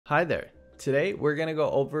Hi there. Today we're going to go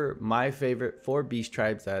over my favorite 4 beast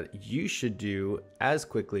tribes that you should do as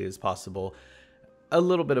quickly as possible. A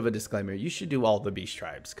little bit of a disclaimer, you should do all the beast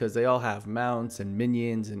tribes because they all have mounts and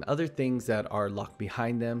minions and other things that are locked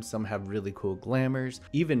behind them. Some have really cool glamours.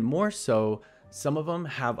 Even more so, some of them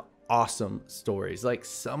have awesome stories, like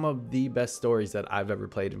some of the best stories that I've ever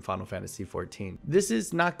played in Final Fantasy XIV. This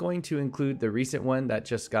is not going to include the recent one that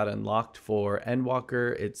just got unlocked for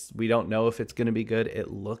Endwalker. We don't know if it's going to be good. It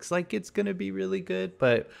looks like it's going to be really good,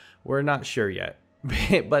 but we're not sure yet.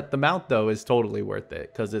 But the mount though is totally worth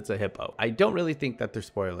it because it's a hippo. I don't really think that they're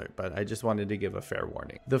spoiler, but I just wanted to give a fair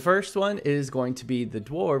warning. The first one is going to be the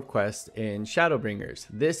dwarf quest in Shadowbringers.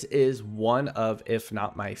 This is one of, if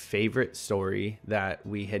not my favorite story that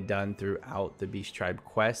we had done throughout the Beast Tribe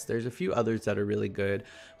quest. There's a few others that are really good,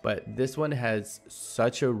 but this one has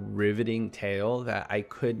such a riveting tale that I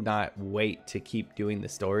could not wait to keep doing the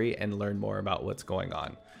story and learn more about what's going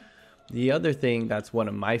on. The other thing that's one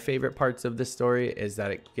of my favorite parts of this story is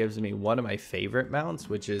that it gives me one of my favorite mounts,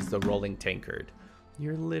 which is the rolling tankard.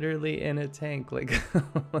 You're literally in a tank, like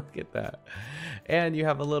look at that. And you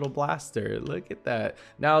have a little blaster, look at that.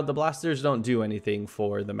 Now the blasters don't do anything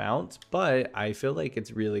for the mount, but I feel like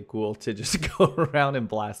it's really cool to just go around and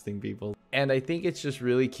blasting people. And I think it's just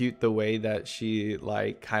really cute the way that she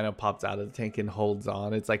like kind of pops out of the tank and holds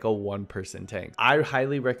on. It's like a 1-person tank. I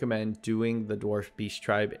highly recommend doing the dwarf beast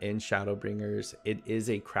tribe in Shadowbringers. It is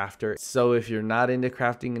a crafter, so if you're not into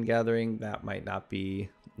crafting and gathering, that might not be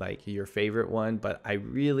like your favorite one, but I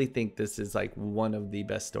really think this is like one of the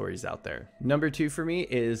best stories out there. Number 2 for me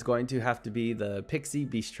is going to have to be the Pixie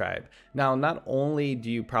Beast Tribe. Now, not only do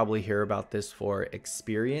you probably hear about this for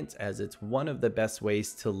experience, as it's one of the best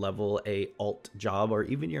ways to level a alt job or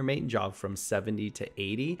even your main job from 70 to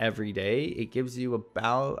 80 every day. It gives you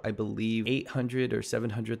about, I believe, 800 or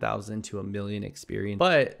 700,000 to 1 million experience.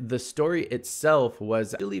 But the story itself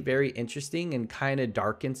was really very interesting and kind of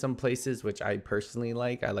dark in some places, which I personally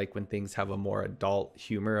like. I like when things have a more adult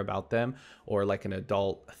humor about them or like an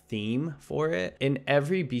adult theme for it. In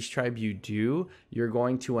every beast tribe you do, you're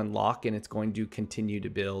going to unlock and it's going to continue to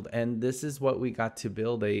build. And this is what we got to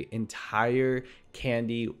build, a entire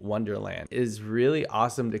candy wonderland. It is really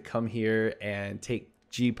awesome to come here and take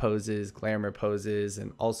G poses, glamour poses,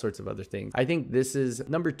 and all sorts of other things. I think this is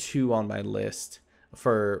number 2 on my list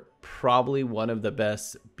for probably one of the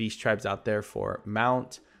best beast tribes out there for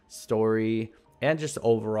mount, story, and just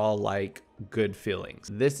overall like good feelings.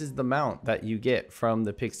 This is the mount that you get from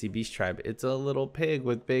the Pixie Beast Tribe. It's a little pig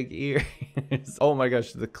with big ears. Oh my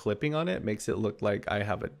gosh, the clipping on it makes it look like I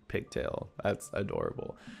have a pigtail. That's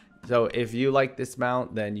adorable. So if you like this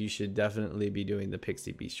mount, then you should definitely be doing the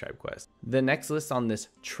Pixie Beast Tribe quest. The next list on this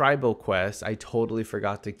tribal quest, I totally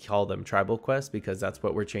forgot to call them tribal quests because that's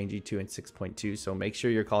what we're changing to in 6.2. So make sure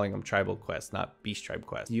you're calling them tribal quests, not beast tribe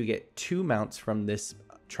quests. You get 2 mounts from this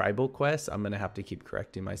tribal quest. I'm gonna have to keep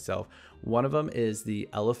correcting myself. One of them is the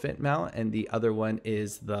elephant mount and the other one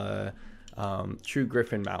is the true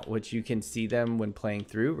griffin mount, which you can see them when playing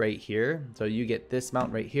through right here. So you get this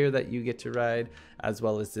mount right here that you get to ride, as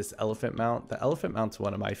well as this elephant mount. The elephant mount's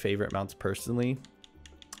one of my favorite mounts personally.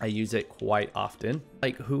 I use it quite often.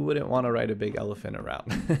 Like, who wouldn't want to ride a big elephant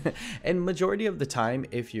around? And majority of the time,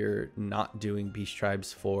 if you're not doing beast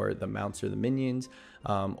tribes for the mounts or the minions,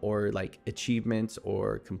 or like achievements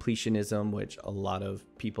or completionism, which a lot of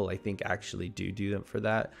people I think actually do them for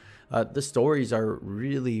that, the stories are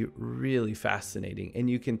really, really fascinating. And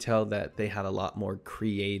you can tell that they had a lot more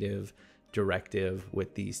creative directive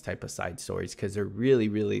with these type of side stories because they're really,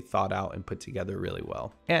 really thought out and put together really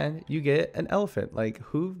well. And you get an elephant. Like,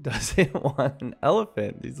 who doesn't want an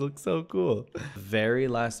elephant? These look so cool. Very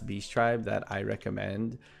last beast tribe that I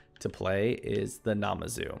recommend to play is the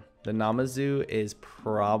Namazu. The Namazu is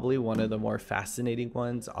probably one of the more fascinating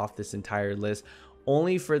ones off this entire list,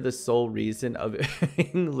 only for the sole reason of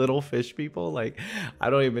being little fish people. Like, I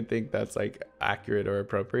don't even think that's like accurate or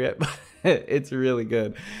appropriate, but it's really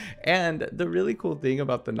good. And the really cool thing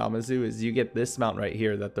about the Namazu is you get this mount right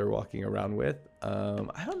here that they're walking around with.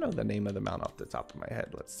 I don't know the name of the mount off the top of my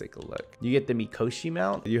head. Let's take a look. You get the Mikoshi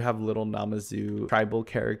mount. You have little Namazu tribal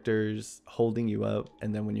characters holding you up,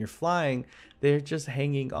 and then when you're flying, they're just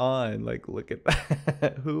hanging on. Like, look at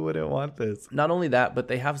that. Who wouldn't want this? Not only that, but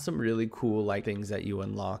they have some really cool like things that you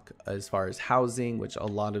unlock as far as housing, which a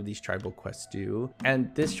lot of these tribal quests do.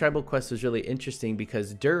 And this tribal quest was really interesting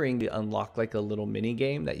because during the unlock like a little mini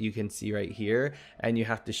game that you can see right here, and you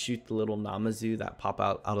have to shoot the little Namazu that pop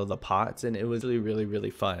out of the pots, and it was really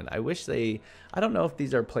fun. I wish I don't know if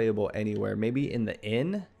these are playable anywhere. Maybe in the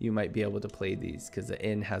inn you might be able to play these because the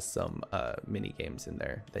inn has some mini games in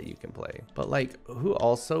there that you can play. But like, who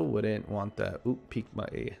also wouldn't want that? Oop, peek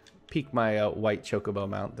my white chocobo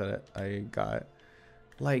mount that I got.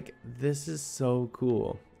 Like, this is so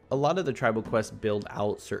cool. A lot of the tribal quests build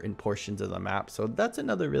out certain portions of the map, so that's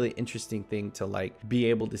another really interesting thing to like be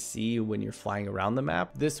able to see when you're flying around the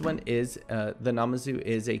map. This one is the Namazu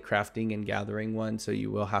is a crafting and gathering one, so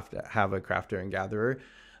you will have to have a crafter and gatherer,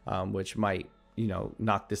 which might, you know,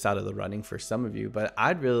 knock this out of the running for some of you. But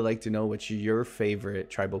I'd really like to know what your favorite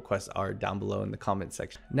tribal quests are down below in the comment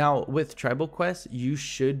section. Now, with tribal quests, you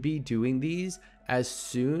should be doing these as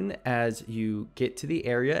soon as you get to the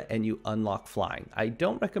area and you unlock flying. I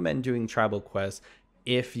don't recommend doing tribal quests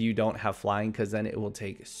if you don't have flying, because then it will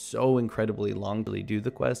take so incredibly long to do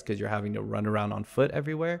the quest because you're having to run around on foot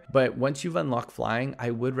everywhere. But once you've unlocked flying,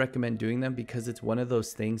 I would recommend doing them because it's one of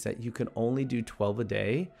those things that you can only do 12 a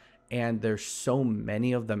day. And there's so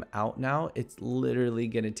many of them out now, it's literally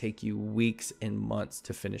going to take you weeks and months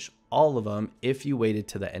to finish all of them if you waited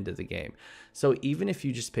to the end of the game. So even if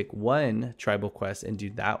you just pick one tribal quest and do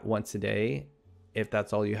that once a day, if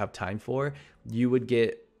that's all you have time for, you would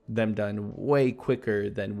get them done way quicker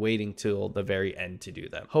than waiting till the very end to do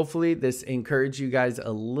them. Hopefully this encouraged you guys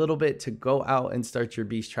a little bit to go out and start your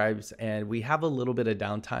beast tribes, and we have a little bit of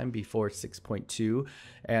downtime before 6.2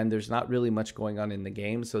 and there's not really much going on in the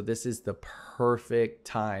game, so this is the perfect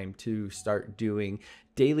time to start doing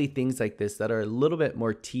daily things like this that are a little bit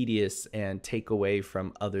more tedious and take away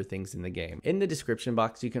from other things in the game. In the description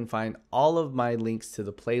box, you can find all of my links to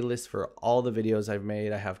the playlist for all the videos I've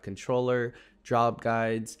made. I have controller, job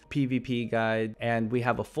guides, PvP guide, and we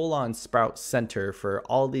have a full-on Sprout Center for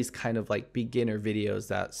all these kind of like beginner videos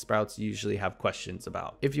that Sprouts usually have questions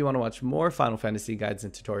about. If you want to watch more Final Fantasy guides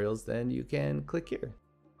and tutorials, then you can click here.